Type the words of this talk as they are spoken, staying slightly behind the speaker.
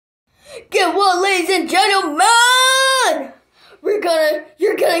Get what, ladies and gentlemen?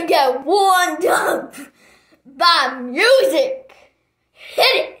 You're gonna get warmed up by music.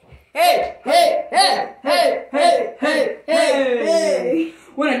 Hit it. Hey, hey, hey, hey, hey, hey, hey, hey.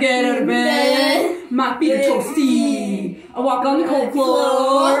 When I get out of bed, my feet are toasty. I walk on the cold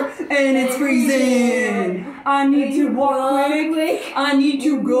floor, and it's freezing. I need to walk quick. I need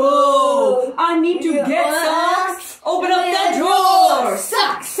to go. I need to get socks. Open up that drawer.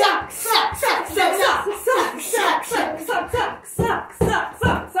 Socks, socks, socks, socks, socks, socks, socks, socks, socks, socks, socks, socks,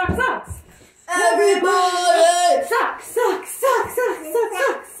 socks, socks, socks. Everybody! Socks, socks, socks, socks, socks,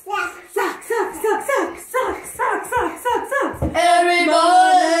 socks. Socks, socks, socks, socks, socks, socks, socks, socks, socks.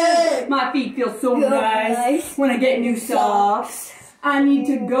 Everybody! My feet feel so nice when I get new socks. I need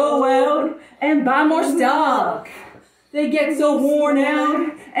to go out and buy more stock. They get so worn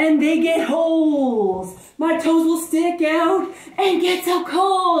out and they get holes. My toes will stick out and get so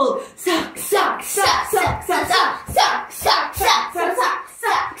cold. Socks, socks, socks, socks, socks, socks, socks, socks, socks, socks,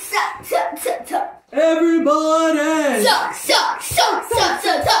 socks, socks, socks, socks. Everybody! Socks, socks, socks, socks,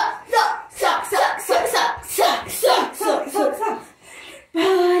 socks, socks, socks, socks, socks, socks, socks, socks, socks, socks.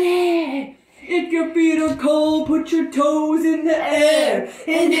 Buddy, if your feet are cold, put your toes in the air.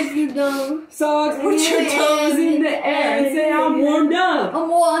 And if you don't, Socks, put your toes in the air and say, I'm warmed up. I'm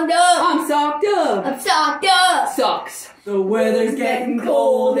warmed up. I'm socked up. I'm socked up. Socks. The weather's getting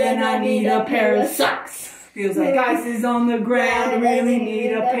cold and I need a pair of socks. Feels like ice is on the ground. I really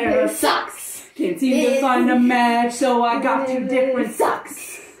need a pair of socks. Can't seem to find a match, so I got two different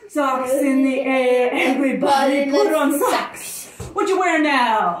socks. Socks in the air. Everybody put on socks. What you wearing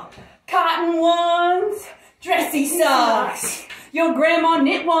now? Cotton ones, dressy socks. Your grandma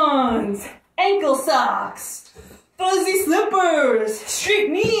knit ones, ankle socks. Fuzzy slippers, street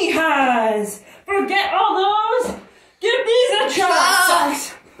knee highs. Forget all those, give these a try.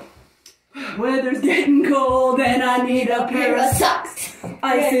 Socks. Weather's getting cold and I need a pair of socks.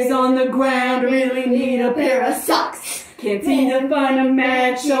 Ice is on the ground, really need a pair of socks. Can't seem to find a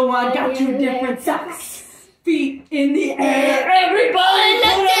match, so I got two different socks. Feet in the air, everybody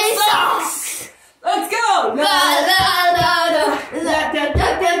let their socks. Let's go. La la la la la da da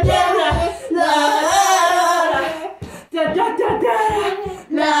da da la Da da da da.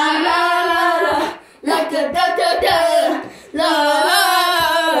 la la la da da da da la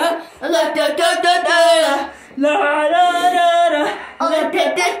la da da da da La la la la. la da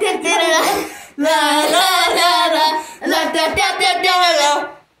da da da la la la la la da da da da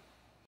la